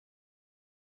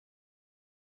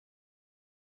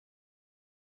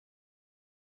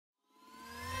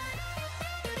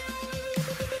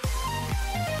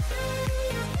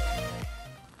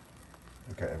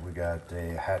got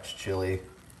a hatch chili,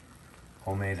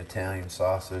 homemade Italian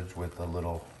sausage with a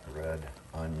little red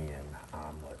onion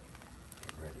omelet.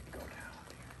 Get ready to go down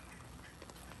here.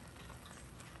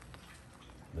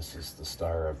 This is the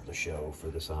star of the show for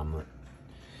this omelet.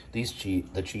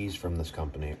 The cheese from this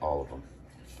company, all of them,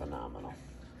 phenomenal.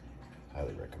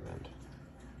 Highly recommend.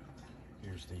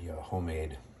 Here's the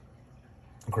homemade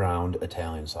ground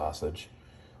Italian sausage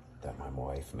that my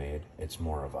wife made. It's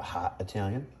more of a hot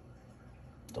Italian.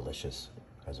 Delicious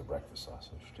as a breakfast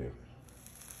sausage too.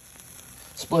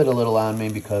 Split a little on me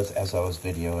because as I was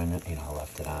videoing it, I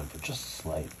left it on for just a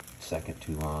slight second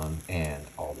too long, and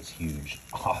all this huge,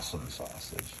 awesome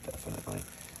sausage definitely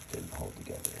didn't hold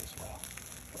together as well.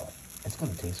 But it's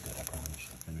gonna taste good, I promise.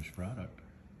 Finished product.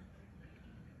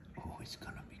 Oh, it's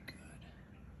gonna be good.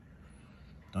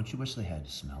 Don't you wish they had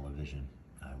smell-o-vision?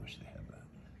 I wish they had that.